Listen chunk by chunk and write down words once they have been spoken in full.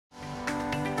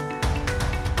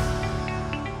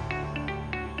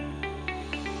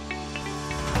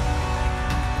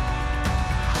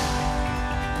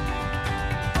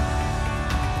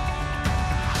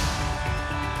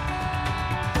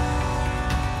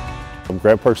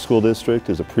Grant Park School District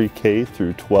is a pre-K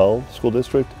through 12 school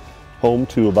district, home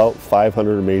to about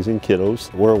 500 amazing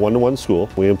kiddos. We're a one-to-one school.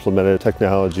 We implemented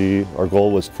technology. Our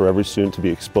goal was for every student to be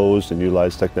exposed and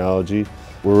utilize technology.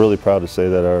 We're really proud to say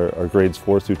that our grades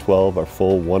 4 through 12 are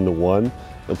full one-to-one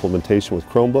implementation with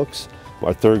Chromebooks.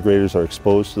 Our third graders are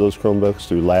exposed to those Chromebooks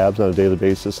through labs on a daily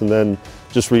basis, and then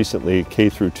just recently K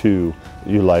through 2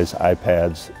 utilize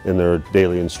iPads in their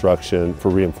daily instruction for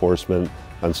reinforcement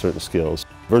on certain skills.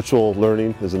 Virtual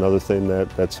learning is another thing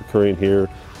that's occurring here.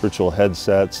 Virtual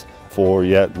headsets for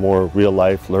yet more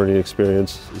real-life learning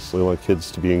experience. So we want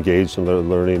kids to be engaged in their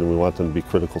learning, and we want them to be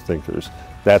critical thinkers.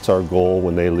 That's our goal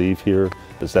when they leave here,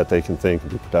 is that they can think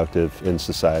and be productive in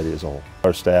society as a whole.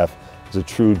 Our staff has a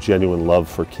true, genuine love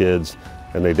for kids,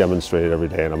 and they demonstrate it every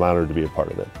day, and I'm honored to be a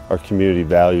part of it. Our community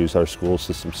values our school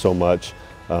system so much.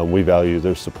 We value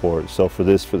their support. So for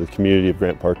the community of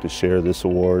Grant Park to share this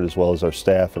award, as well as our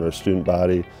staff and our student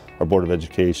body, our Board of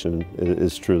Education,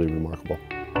 is truly remarkable.